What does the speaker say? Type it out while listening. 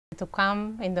to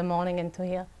come in the morning and to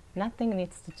hear nothing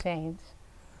needs to change,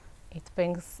 it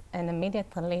brings an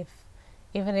immediate relief.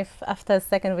 Even if after a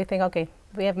second we think, okay,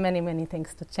 we have many, many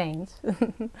things to change.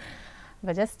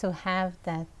 But just to have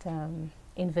that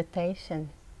invitation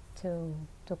to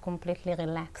completely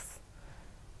relax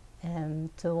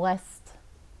and to rest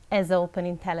as open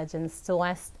intelligence, to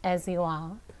rest as you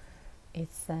are,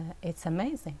 it's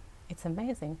amazing. It's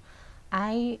amazing.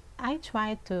 I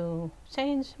try to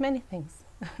change many things.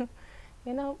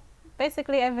 You know,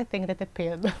 basically everything that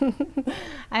appeared.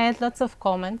 I had lots of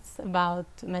comments about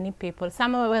many people.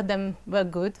 Some of them were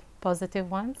good, positive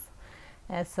ones.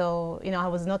 So, you know, I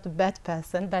was not a bad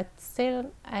person, but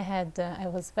still I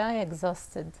was very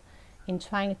exhausted in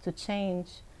trying to change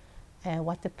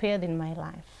what appeared in my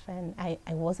life. And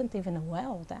I wasn't even aware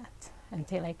of that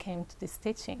until I came to this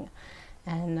teaching.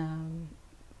 And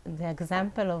the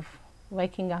example of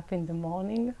waking up in the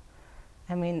morning,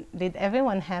 I mean, did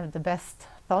everyone have the best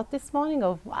thought this morning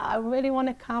of, wow, I really want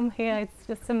to come here, it's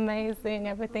just amazing,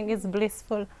 everything is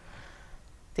blissful?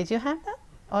 Did you have that?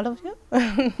 All of you?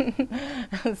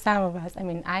 Some of us. I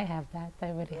mean, I have that.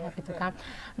 I'm really happy to come.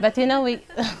 But you know,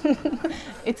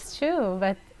 it's true,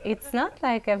 but it's not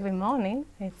like every morning.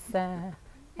 It's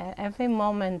every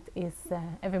moment is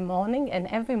every morning, and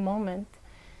every moment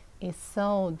is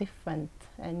so different.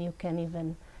 And you can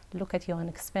even look at your own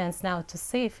experience now to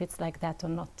see if it's like that or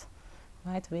not.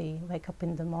 Right? We wake up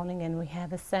in the morning and we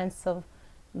have a sense of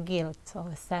guilt or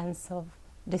a sense of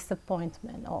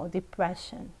disappointment or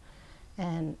depression.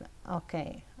 And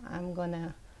okay, I'm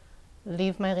gonna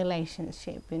leave my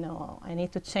relationship, you know, I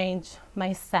need to change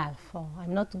myself, or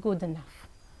I'm not good enough.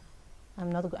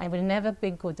 I will never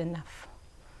be good enough.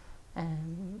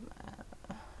 And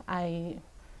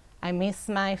I miss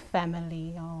my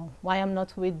family, or why I'm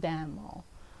not with them, or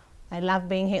I love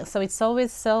being here. So it's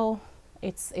always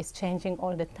it's changing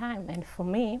all the time. And for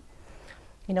me,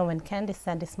 you know, when Candy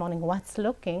said this morning, what's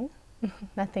looking,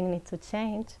 nothing needs to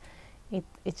change,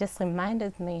 it just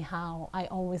reminded me how I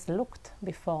always looked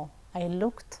before. I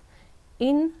looked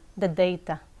in the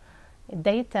data.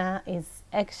 Data is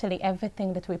actually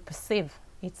everything that we perceive.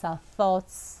 It's our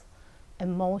thoughts,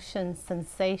 emotions,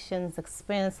 sensations,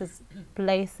 experiences,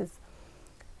 places,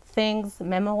 things,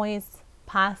 memories,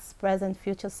 past, present,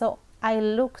 future. So I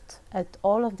looked at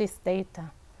all of this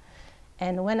data.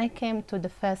 And when I came to the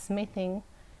first meeting,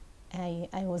 I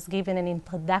was given an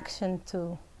introduction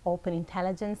to open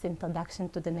intelligence, introduction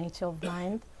to the nature of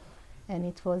mind, and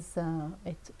it was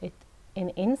in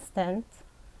instant.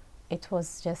 It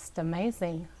was just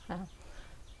amazing.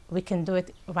 We can do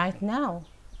it right now.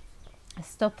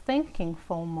 Stop thinking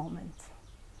for a moment.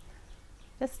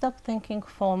 Just stop thinking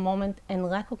for a moment and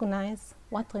recognize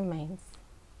what remains.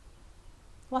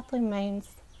 What remains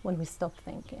when we stop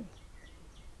thinking?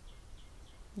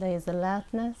 There is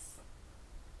alertness,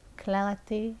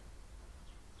 clarity,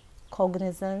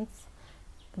 cognizance,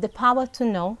 the power to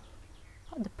know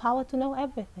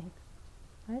everything,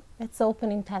 right? That's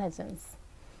open intelligence.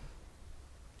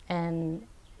 And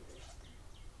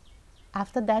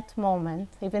after that moment,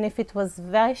 even if it was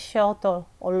very short or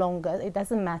longer, it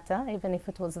doesn't matter, even if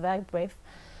it was very brief,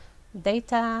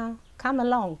 data come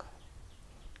along.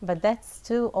 But that's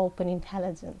too open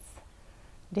intelligence.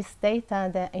 This data,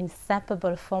 they're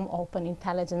inseparable from open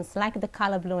intelligence, like the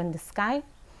color blue in the sky.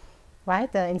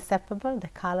 Right? They're inseparable, the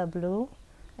color blue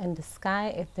and the sky,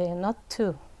 if they're not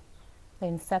two, they're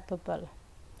inseparable.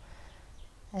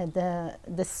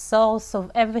 The source of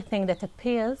everything that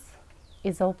appears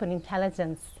is open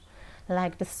intelligence.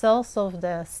 Like the source of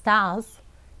the stars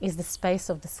is the space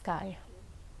of the sky.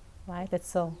 Right? That's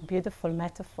so beautiful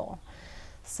metaphor.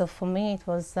 So for me it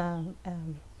was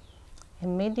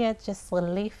immediate just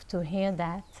relief to hear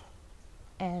that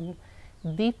and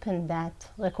deepen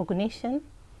that recognition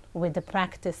with the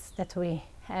practice that we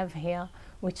have here,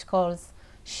 which calls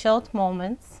short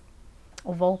moments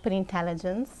of open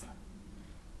intelligence,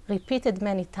 repeated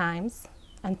many times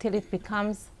until it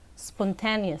becomes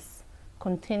spontaneous,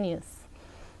 continuous.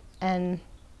 And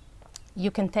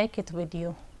you can take it with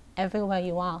you everywhere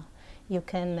you are. You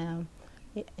can,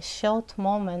 a short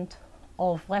moment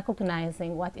of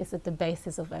recognizing what is at the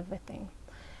basis of everything.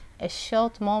 A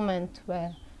short moment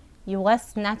where you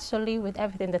rest naturally with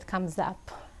everything that comes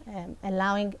up.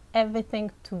 Allowing everything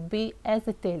to be as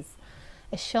it is.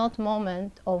 A short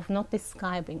moment of not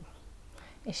describing.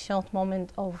 A short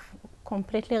moment of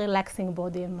completely relaxing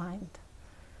body and mind.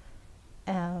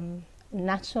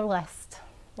 Natural rest.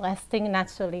 Resting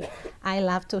naturally. I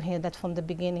love to hear that from the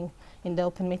beginning in the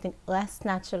open meeting. Rest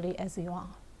naturally as you are.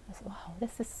 I said, wow,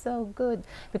 this is so good,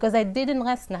 because I didn't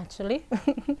rest naturally.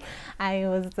 I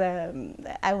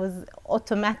was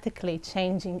automatically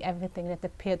changing everything that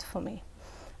appeared for me,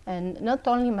 and not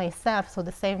only myself. So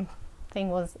the same thing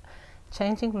was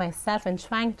changing myself and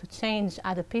trying to change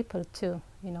other people too.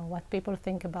 You know, what people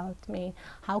think about me.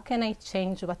 How can I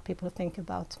change what people think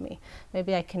about me?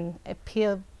 Maybe I can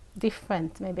appear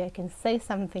different. Maybe I can say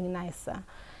something nicer.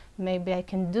 Maybe I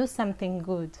can do something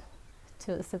good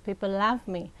so people love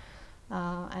me.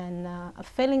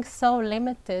 Feeling so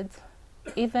limited,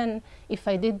 even if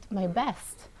I did my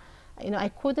best. You know, I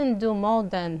couldn't do more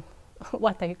than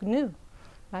what I knew,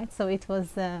 right? So it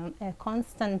was a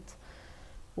constant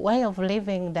way of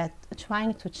living, that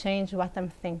trying to change what I'm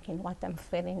thinking, what I'm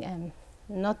feeling, and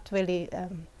not really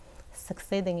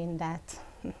succeeding in that.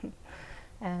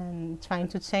 And trying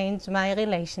to change my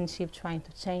relationship, trying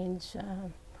to change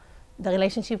the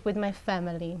relationship with my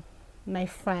family, my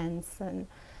friends, and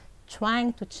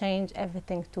trying to change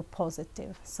everything to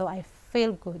positive, so I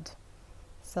feel good.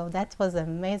 So that was an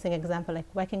amazing example, like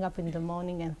waking up in the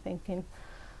morning and thinking,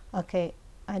 okay,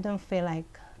 I don't feel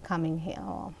like coming here,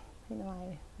 or you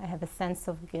know, I have a sense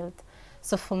of guilt.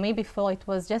 So for me before, it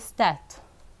was just that,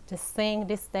 just seeing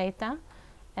this data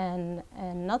and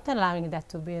not allowing that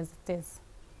to be as it is.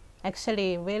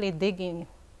 Actually really digging,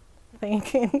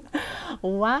 thinking,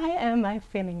 why am I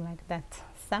feeling like that?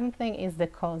 Something is the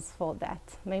cause for that.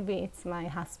 Maybe it's my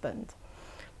husband.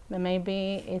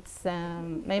 Maybe it's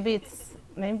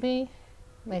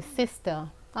my sister.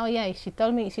 Oh yeah, she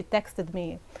told me, she texted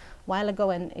me a while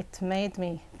ago, and it made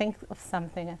me think of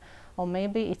something. Or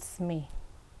maybe it's me.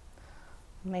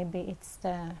 Maybe it's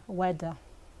the weather.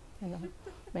 You know,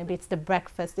 maybe it's the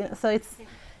breakfast. You know, so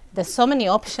there's so many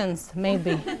options,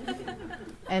 maybe.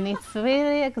 And it's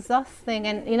really exhausting.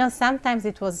 And you know, sometimes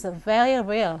it was very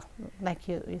real. Like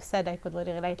you said, I could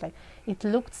really relate. Like, it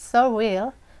looked so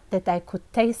real that I could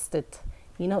taste it.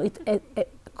 You know, it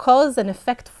cause and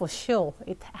effect for sure.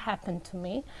 It happened to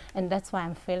me, and that's why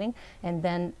I'm feeling. And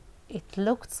then it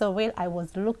looked so real. I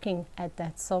was looking at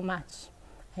that so much.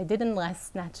 I didn't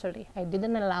rest naturally. I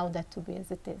didn't allow that to be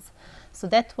as it is. So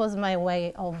that was my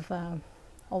way of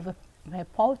my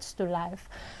approach to life.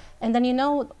 And then, you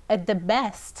know, at the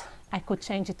best, I could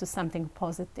change it to something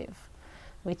positive,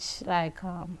 which, like,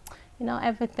 you know,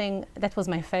 everything, that was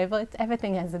my favorite,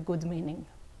 everything has a good meaning.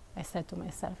 I said to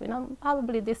myself, you know,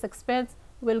 probably this experience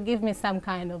will give me some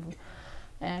kind of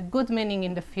good meaning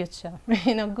in the future,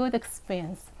 you know, good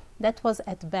experience. That was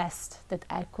at best that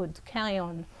I could carry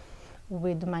on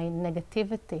with my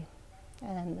negativity,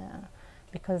 and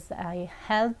because I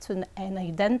held to an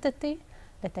identity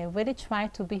that I really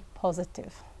tried to be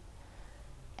positive.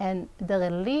 And the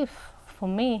relief for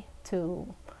me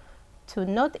to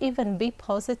not even be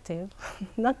positive,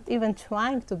 not even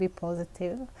trying to be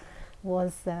positive,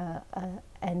 was an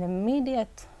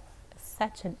immediate,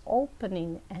 such an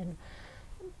opening, and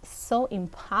so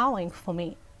empowering for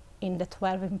me in the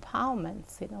 12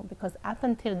 empowerments, you know, because up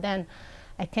until then,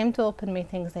 I came to open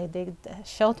meetings, I did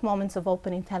short moments of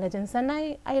open intelligence, and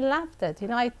I loved it. You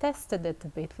know, I tested it a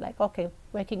bit, like, okay,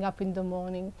 waking up in the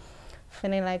morning,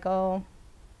 feeling like, oh,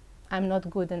 I'm not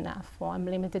good enough, or I'm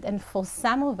limited. And for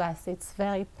some of us, it's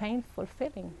very painful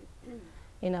feeling.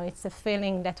 You know, it's a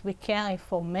feeling that we carry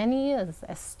for many years,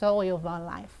 a story of our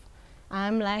life.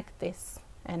 I'm like this,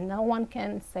 and no one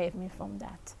can save me from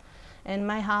that. And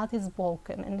my heart is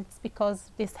broken, and it's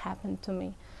because this happened to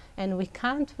me. And we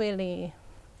can't really,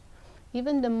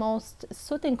 even the most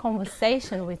soothing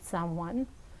conversation with someone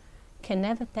can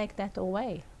never take that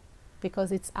away,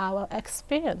 because it's our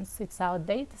experience, it's our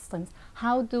data streams.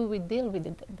 How do we deal with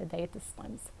the data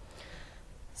streams?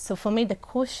 So for me, the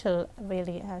crucial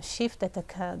really shift that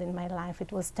occurred in my life,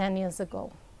 it was 10 years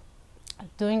ago,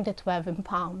 doing the 12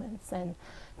 empowerments and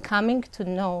coming to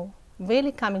know,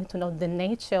 really coming to know the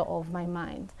nature of my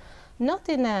mind. Not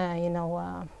in a, you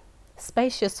know,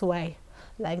 spacious way,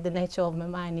 like the nature of my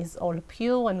mind is all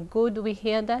pure and good. We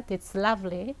hear that, it's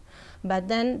lovely. But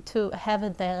then to have a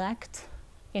direct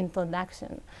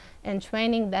introduction and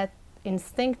training that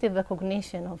instinctive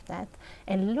recognition of that,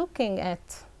 and looking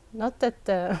at, not at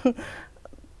the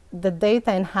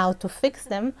data and how to fix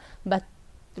them, but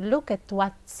look at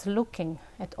what's looking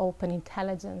at open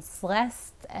intelligence,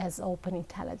 rest as open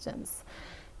intelligence.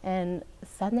 And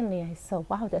suddenly I saw,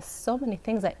 wow, there's so many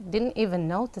things I didn't even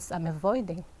notice I'm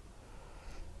avoiding.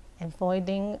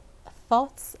 Avoiding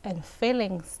thoughts and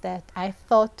feelings that I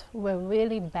thought were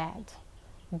really bad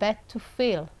to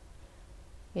feel.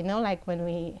 You know, like when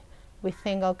we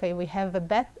think, okay, we have a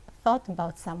bad thought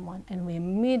about someone, and we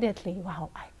immediately, wow,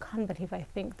 I can't believe I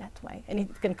think that way. And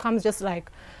it can come just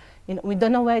like, You know, we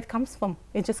don't know where it comes from.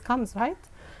 It just comes, right?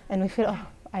 And we feel, oh,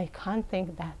 I can't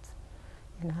think that.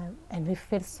 You know, and we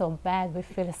feel so bad. We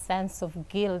feel a sense of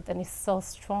guilt, and it's so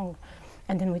strong.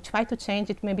 And then we try to change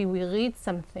it. Maybe we read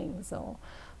some things, or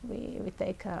we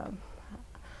take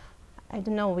I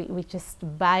don't know, we just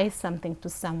buy something to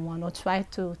someone, or try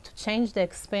to change the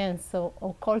experience,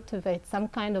 or cultivate some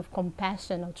kind of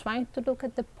compassion, or trying to look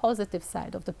at the positive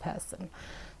side of the person,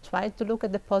 try to look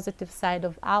at the positive side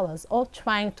of ours, or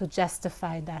trying to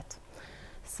justify that.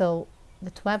 So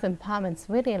the 12 empowerments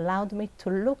really allowed me to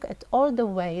look at all the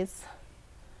ways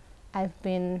I've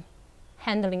been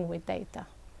handling with data.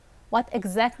 What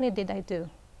exactly did I do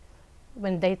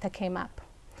when data came up?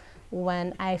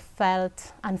 When I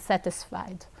felt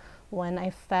unsatisfied, when I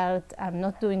felt I'm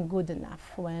not doing good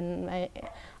enough, when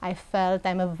I felt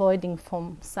I'm avoiding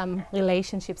from some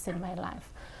relationships in my life.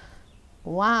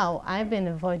 Wow, I've been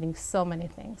avoiding so many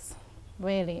things.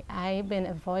 Really, I've been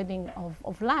avoiding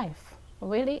of life,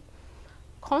 really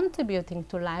contributing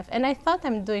to life. And I thought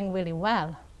I'm doing really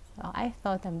well. So I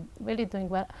thought I'm really doing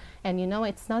well. And you know,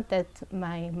 it's not that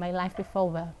my life before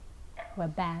were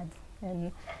bad.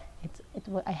 And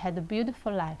I had a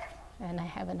beautiful life, and I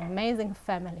have an amazing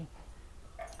family.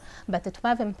 But the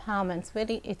 12 empowerments,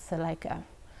 really, it's like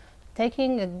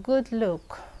taking a good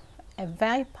look, a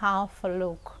very powerful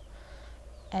look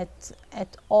at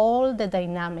all the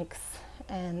dynamics,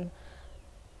 and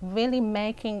really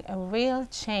making a real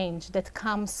change that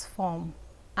comes from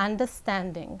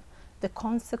understanding the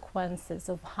consequences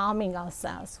of harming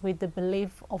ourselves with the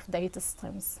belief of data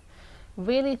streams.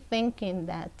 Really thinking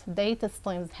that data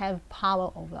streams have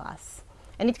power over us.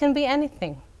 And it can be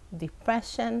anything: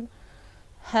 depression,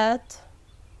 hurt,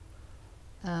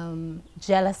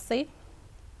 jealousy,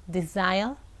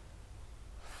 desire,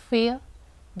 fear.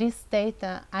 These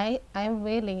data, I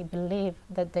really believe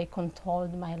that they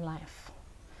controlled my life.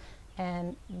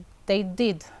 And they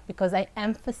did, because I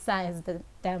emphasized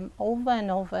them over and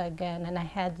over again, and I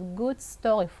had a good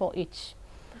story for each.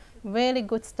 Really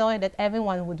good story that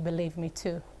everyone would believe me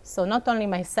too. So not only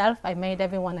myself, I made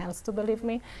everyone else to believe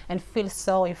me and feel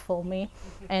sorry for me.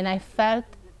 And I felt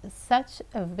such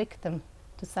a victim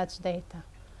to such data.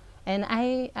 And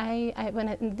when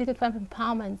I did the 12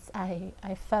 empowerments,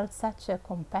 I felt such a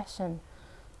compassion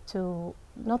to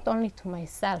not only to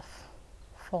myself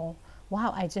for,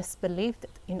 wow, I just believed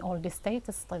in all these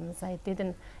data streams. I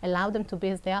didn't allow them to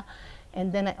be there.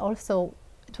 And then I also,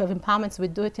 12 empowerments, we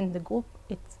do it in the group.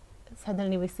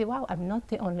 Suddenly we see, wow, I'm not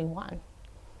the only one.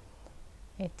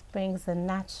 It brings a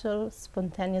natural,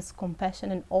 spontaneous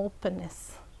compassion and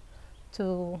openness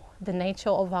to the nature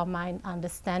of our mind,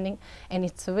 understanding. And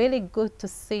it's really good to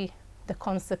see the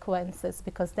consequences,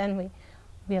 because then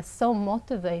we are so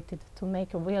motivated to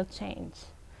make a real change,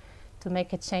 to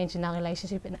make a change in our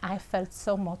relationship. And I felt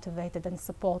so motivated and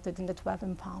supported in the 12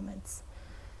 empowerments.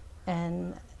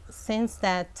 And since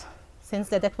that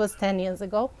was 10 years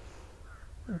ago,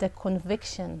 the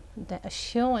conviction, the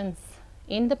assurance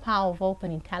in the power of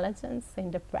open intelligence,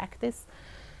 in the practice,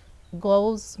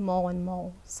 grows more and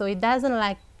more. So it doesn't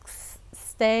like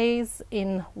stays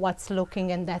in what's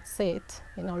looking and that's it.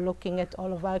 You know, looking at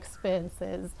all of our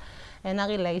experiences and our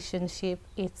relationship.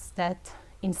 It's that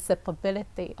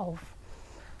inseparability of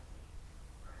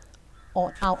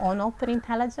our own open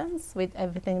intelligence with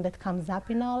everything that comes up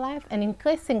in our life, and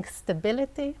increasing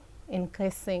stability,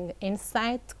 increasing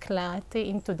insight, clarity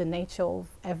into the nature of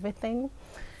everything,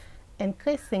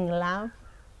 increasing love,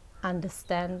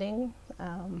 understanding,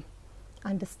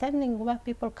 understanding where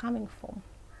people are coming from.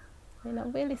 You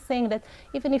know, really saying that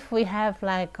even if we have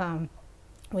like,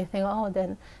 we think, oh,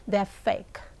 then they're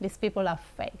fake, these people are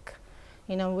fake.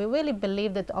 You know, we really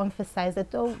believe that, emphasize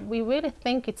that, oh, we really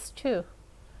think it's true.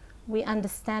 We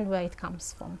understand where it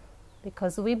comes from,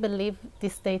 because we believe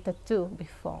this data too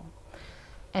before.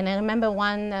 And I remember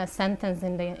one sentence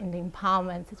in the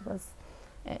empowerment. It was,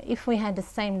 if we had the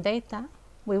same data,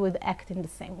 we would act in the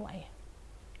same way,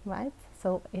 right?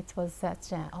 So it was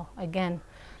such again,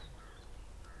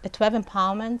 the 12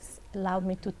 empowerments allowed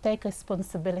me to take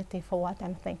responsibility for what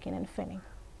I'm thinking and feeling.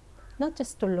 Not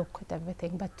just to look at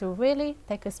everything, but to really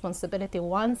take responsibility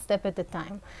one step at a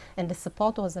time. And the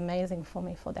support was amazing for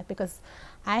me for that, because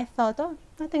I thought, oh,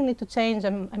 nothing need to change.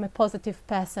 I'm a positive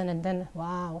person. And then,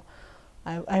 wow,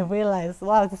 I realized,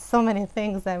 wow, there's so many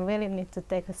things I really need to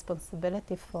take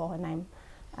responsibility for. And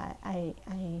I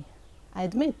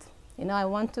admit, you know, I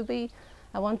want to be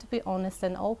honest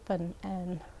and open.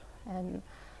 And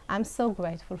I'm so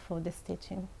grateful for this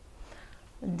teaching.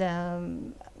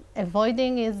 The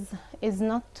avoiding is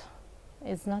not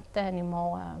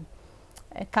anymore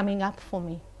coming up for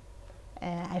me.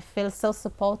 I feel so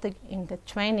supported in the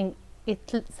training.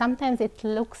 Sometimes it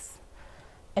looks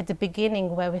at the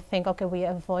beginning where we think, okay, we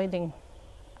are avoiding,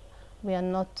 we are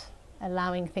not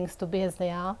allowing things to be as they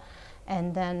are,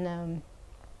 and then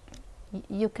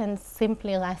you can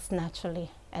simply rest naturally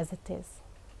as it is.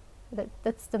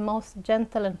 That's the most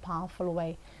gentle and powerful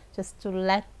way, just to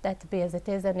let that be as it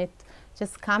is, and it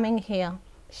just coming here,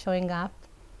 showing up,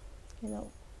 you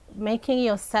know, making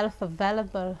yourself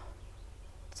available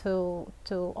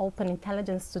to open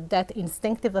intelligence, to that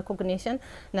instinctive recognition.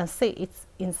 Now see, it's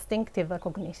instinctive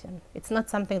recognition. It's not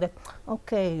something that,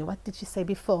 okay, what did she say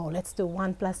before? Let's do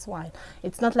 1 + 1.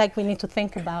 It's not like we need to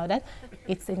think about it.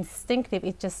 It's instinctive.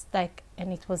 It just like,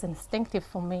 and it was instinctive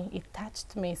for me. It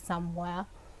touched me somewhere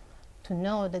to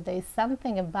know that there is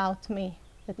something about me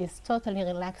that is totally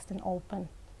relaxed and open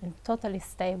and totally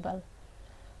stable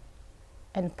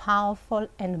and powerful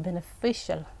and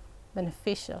beneficial.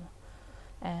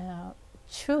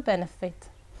 True benefit.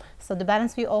 So the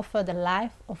balance we offer, the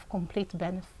life of complete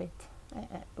benefit,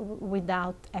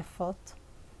 without effort,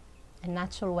 a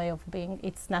natural way of being.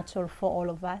 It's natural for all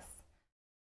of us.